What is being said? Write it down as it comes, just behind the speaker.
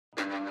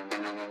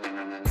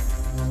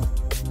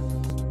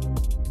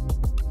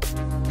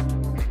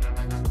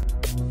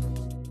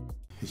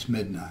it's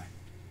midnight.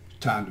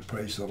 Time to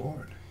praise the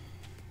Lord.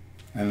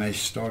 And they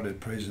started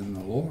praising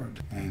the Lord.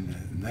 And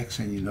the next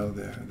thing you know,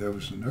 there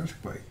was an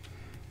earthquake.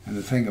 And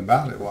the thing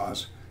about it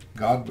was,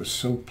 God was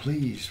so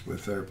pleased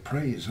with their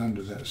praise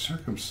under that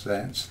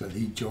circumstance that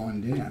he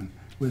joined in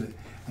with it.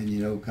 And you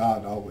know,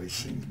 God always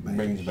sings baby.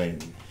 Brings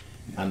baby.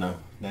 Yeah. I know.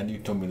 Now you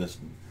told me this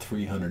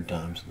 300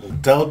 times.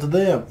 Tell it to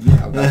them.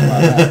 Yeah,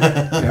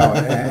 that's right. You know,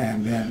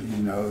 and then,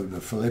 you know, the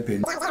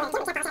Philippians.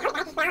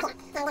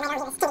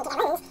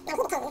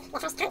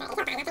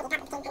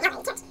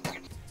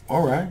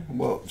 All right.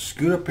 Well,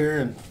 scoot up here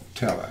and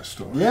Tell that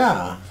story.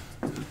 yeah.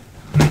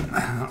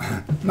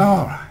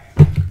 All right.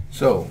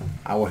 So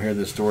I will hear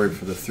this story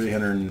for the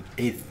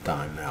 308th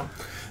time now.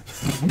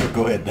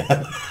 Go ahead,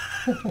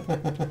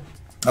 Dad.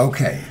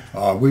 Okay.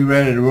 Are we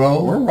ready to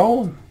roll? We're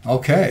rolling.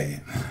 Okay.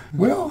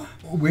 Well,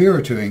 we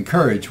are to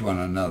encourage one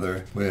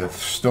another with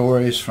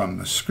stories from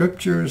the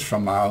scriptures,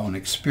 from our own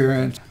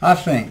experience. I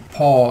think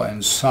Paul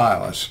and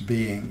Silas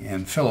being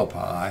in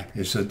Philippi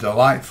is a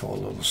delightful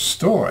little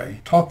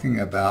story talking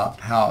about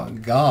how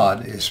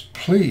God is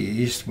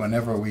pleased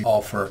whenever we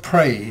offer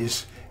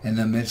praise in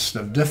the midst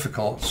of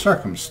difficult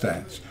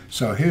circumstance.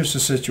 So here's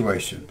the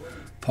situation.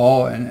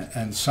 Paul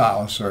and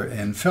Silas are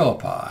in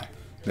Philippi.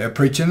 They're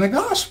preaching the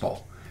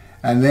gospel.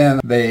 And then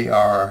they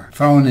are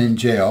thrown in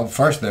jail.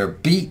 First they're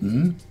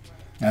beaten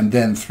and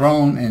then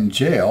thrown in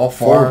jail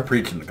For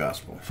preaching the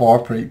gospel. For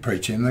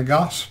preaching the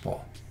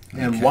gospel.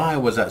 And Okay. why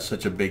was that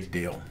such a big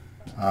deal?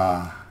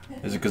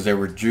 Is it because they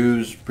were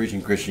Jews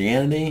preaching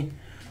Christianity?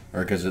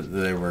 Or because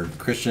they were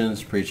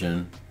Christians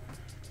preaching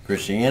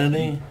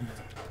Christianity?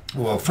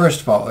 Well,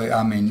 first of all,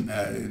 I mean,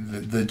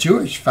 the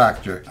Jewish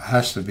factor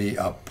has to be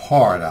a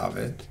part of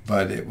it,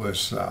 but it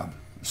was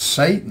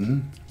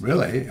Satan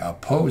really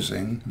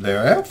opposing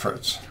their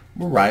efforts.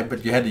 Well, right,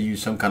 but you had to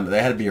use some kind of,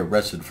 they had to be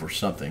arrested for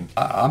something.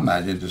 I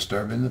imagine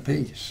disturbing the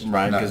peace.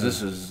 Right, because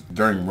this is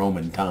during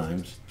Roman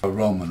times. A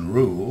Roman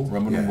rule.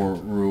 Roman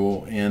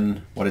rule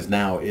in what is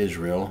now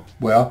Israel.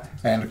 Well,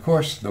 and of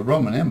course the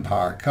Roman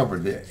Empire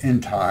covered the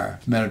entire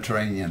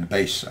Mediterranean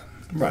basin.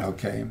 Right.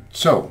 Okay.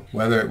 So,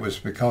 whether it was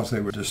because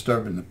they were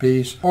disturbing the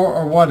peace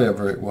or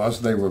whatever it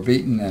was, they were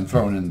beaten and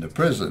thrown into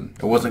prison.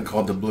 It wasn't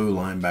called the blue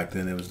line back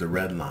then, it was the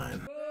red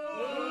line.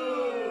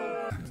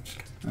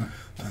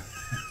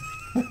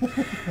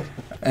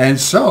 And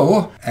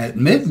so, at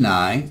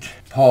midnight,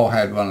 Paul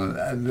had one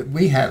of the,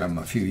 we had them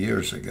a few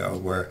years ago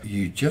where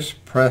you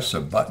just press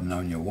a button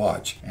on your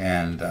watch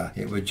and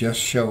it would just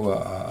show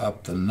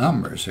up the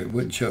numbers. It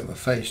wouldn't show the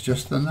face,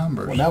 just the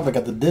numbers. Well, now they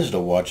got the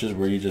digital watches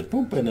where you just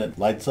boop and it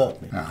lights up.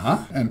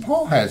 And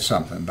Paul had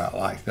something about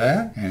like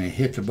that, and he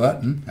hit the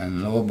button,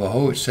 and lo and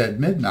behold, it said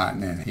midnight,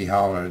 and then he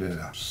hollered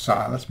at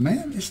Silas,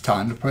 man, it's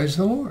time to praise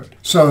the Lord.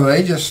 So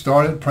they just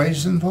started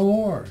praising the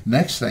Lord.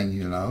 Next thing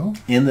you know,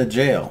 In the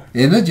jail.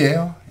 in the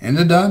jail, in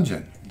the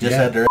dungeon. Just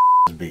had their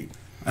beat.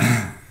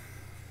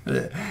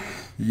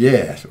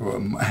 Yes,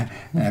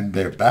 and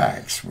their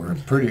backs were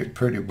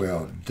pretty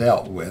well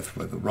dealt with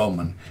the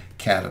Roman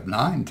cat of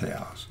nine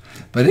tails.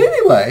 But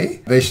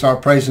anyway, they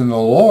start praising the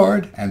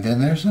Lord, and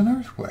then there's an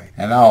earthquake.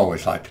 And I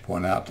always like to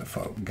point out to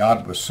folk,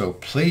 God was so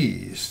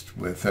pleased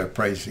with their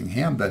praising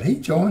him that he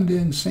joined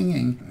in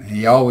singing.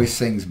 He always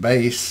sings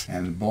bass,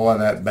 and boy,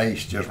 that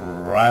bass just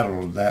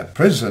rattled that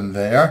prison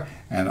there,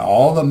 and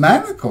all the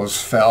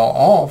manacles fell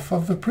off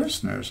of the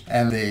prisoners.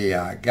 And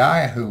the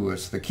guy who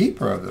was the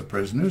keeper of the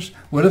prisoners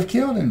would have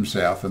killed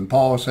himself. And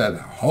Paul said,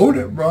 hold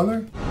it,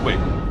 brother.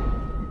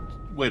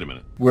 Wait a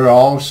minute. We're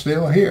all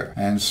still here.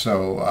 And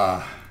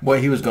so... Well,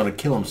 he was going to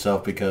kill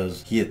himself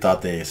because he had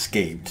thought they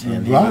escaped.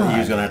 And Right. he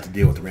was going to have to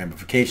deal with the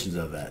ramifications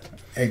of that.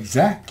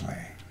 Exactly.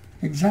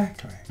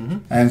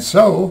 And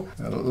so,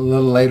 a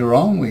little later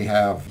on, we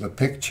have the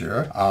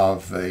picture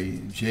of the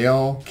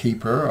jail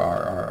keeper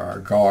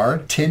or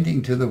guard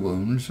tending to the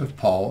wounds of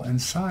Paul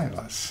and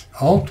Silas.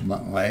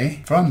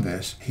 Ultimately, from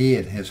this, he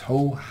and his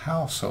whole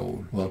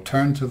household will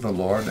turn to the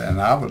Lord,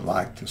 and I would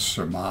like to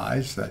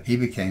surmise that he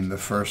became the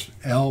first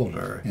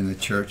elder in the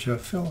church of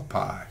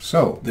Philippi.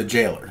 So, The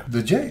jailer.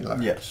 the jailer.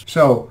 Yes.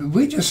 So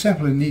we just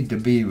simply need to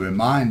be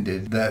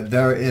reminded that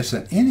there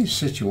isn't any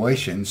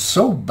situation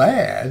so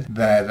bad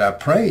that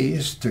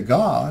praise to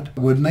God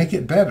would make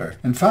it better.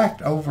 In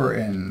fact, over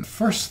in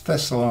 1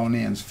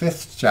 Thessalonians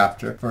 5th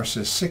chapter,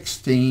 verses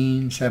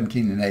 16,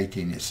 17, and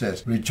 18, it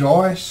says,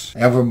 rejoice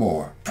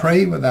evermore,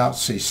 pray without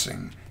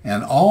ceasing,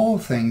 and all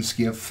things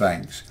give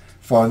thanks.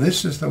 For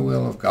this is the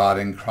will of God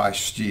in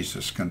Christ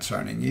Jesus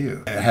concerning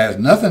you. It has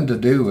nothing to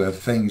do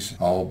with things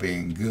all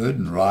being good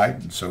and right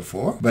and so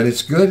forth, but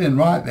it's good and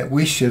right that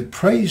we should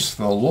praise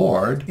the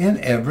Lord in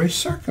every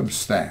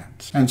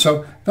circumstance. And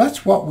so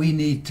that's what we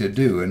need to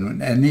do and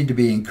need to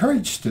be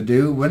encouraged to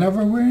do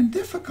whenever we're in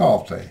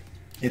difficulty.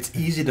 It's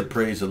easy to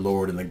praise the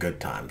Lord in the good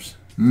times.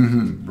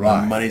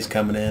 Right. Money's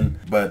coming in,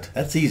 but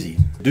that's easy.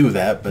 Do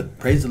that, but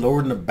praise the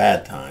Lord in the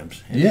bad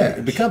times. Yes.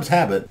 It becomes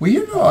habit. Well,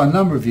 you know, a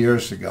number of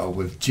years ago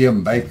with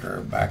Jim Baker,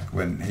 back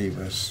when he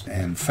was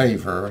in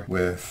favor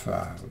with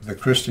the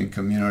Christian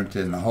community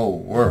in the whole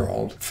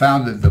world,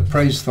 founded the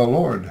Praise the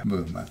Lord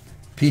movement.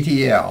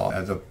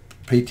 PTL, the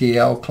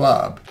PTL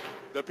Club.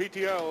 The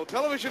PTL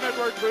Television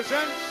Network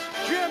presents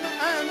Jim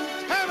and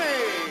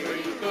Tammy.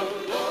 Praise the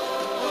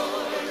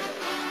Lord.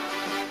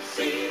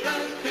 See the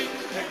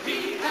things that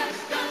He has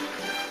done.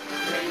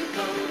 Praise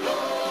the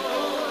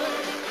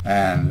Lord.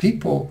 And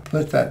people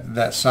put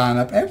that sign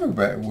up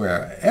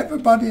everywhere.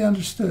 Everybody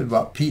understood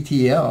what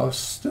PTL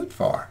stood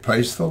for.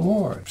 Praise the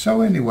Lord. So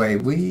anyway,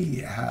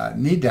 we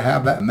need to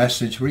have that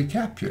message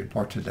recaptured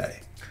for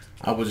today.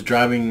 I was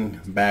driving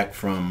back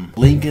from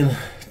Lincoln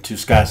to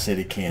Sky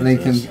City,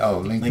 Kansas.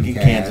 Lincoln,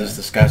 Kansas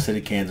to Sky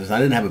City, Kansas. I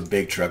didn't have a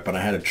big truck, but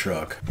I had a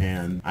truck,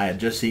 and I had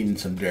just eaten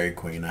some Dairy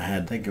Queen.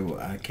 I can't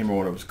remember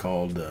what it was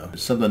called,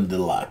 something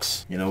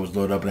deluxe. You know, it was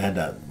loaded up and it had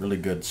that really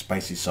good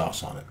spicy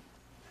sauce on it.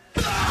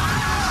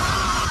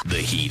 The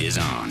heat is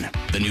on.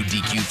 The new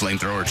DQ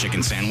Flamethrower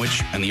Chicken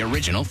Sandwich and the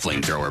original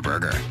Flamethrower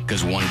Burger.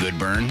 Because one good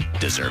burn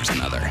deserves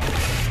another.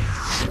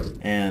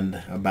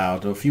 And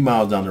about a few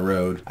miles down the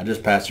road, I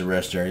just passed a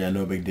rest area,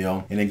 no big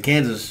deal. And in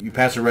Kansas, you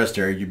pass a rest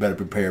area, you better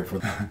prepare for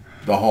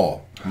the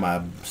haul.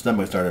 My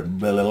stomach started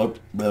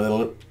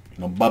bubbling.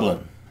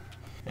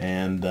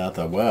 And I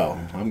thought, well,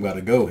 I'm going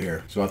to go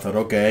here. So I thought,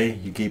 okay,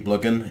 you keep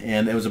looking.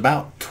 And it was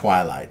about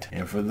twilight.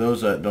 And for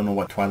those that don't know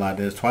what twilight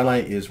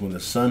is when the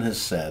sun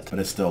has set, but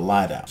it's still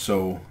light out.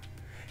 So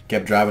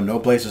kept driving, no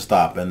place to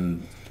stop.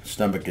 And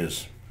stomach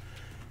is,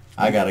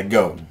 I got to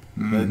go.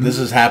 Mm-hmm. This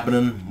is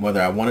happening,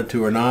 whether I want it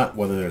to or not,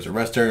 whether there's a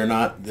rest area or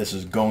not, this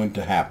is going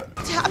to happen.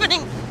 It's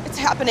happening. It's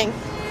happening.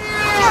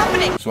 It's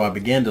happening. So I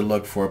began to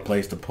look for a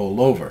place to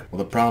pull over. Well,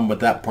 the problem with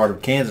that part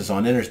of Kansas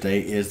on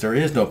interstate is there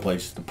is no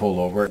place to pull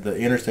over. The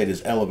interstate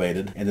is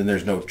elevated, and then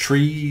there's no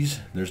trees,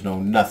 there's no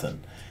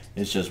nothing.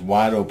 It's just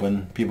wide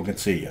open. People can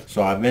see you.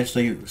 So I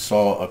eventually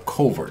saw a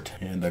culvert.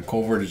 And a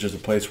culvert is just a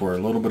place where a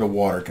little bit of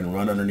water can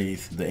run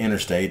underneath the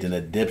interstate, and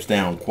it dips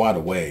down quite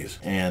a ways.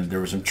 And there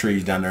were some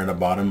trees down there in the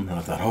bottom. And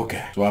I thought,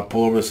 okay. So I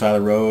pull over the side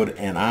of the road,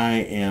 and I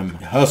am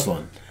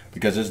hustling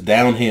because it's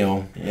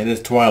downhill. It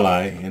is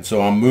twilight. And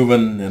so I'm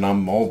moving, and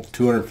I'm all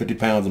 250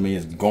 pounds of me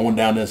is going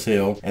down this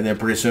hill. And then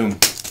pretty soon,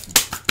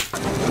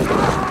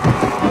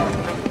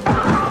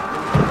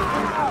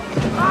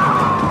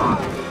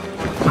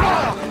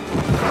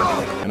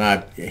 and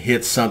I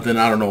hit something.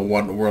 I don't know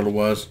what in the world it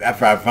was.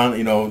 After I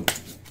finally,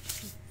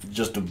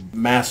 just a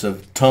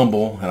massive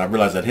tumble, and I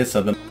realized I'd hit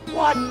something.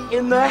 What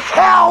in the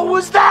hell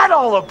was that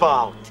all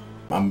about?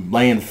 I'm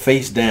laying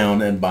face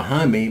down, and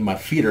behind me, my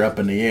feet are up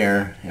in the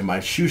air, and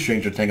my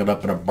shoestrings are tangled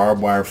up in a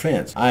barbed wire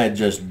fence. I had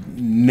just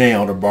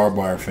nailed a barbed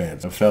wire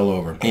fence. I fell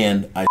over,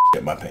 and I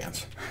shit my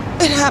pants.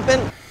 It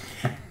happened.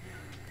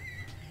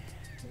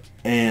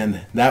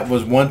 And that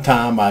was one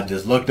time I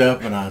just looked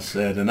up, and I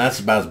said, and that's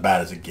about as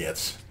bad as it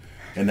gets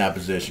in that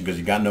position, because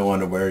you got no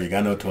underwear, you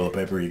got no toilet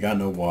paper, you got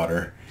no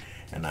water.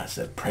 And I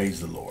said, praise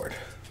the Lord.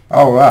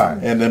 All right.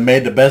 And then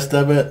made the best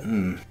of it.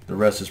 The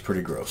rest is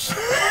pretty gross.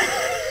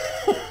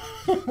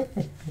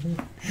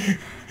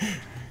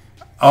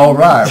 All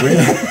right.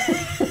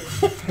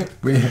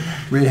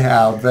 We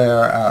have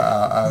there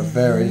a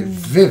very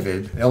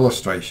vivid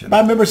illustration.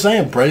 I remember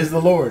saying, praise the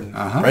Lord.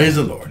 Praise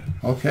the Lord.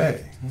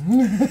 Okay.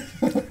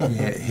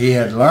 He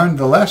had learned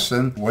the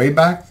lesson way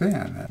back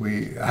then.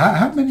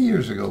 How many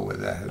years ago was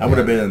that? I would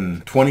have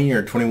been 20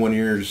 or 21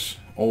 years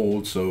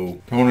old,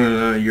 so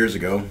 20 years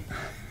ago.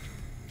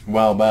 A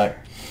while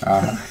back.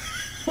 All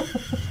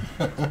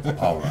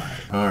right.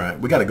 All right.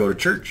 We got to go to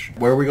church.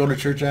 Where are we going to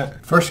church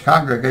at? First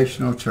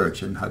Congregational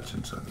Church in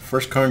Hutchinson.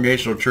 First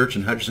Congregational Church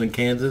in Hutchinson,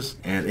 Kansas,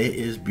 and it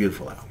is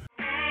beautiful out.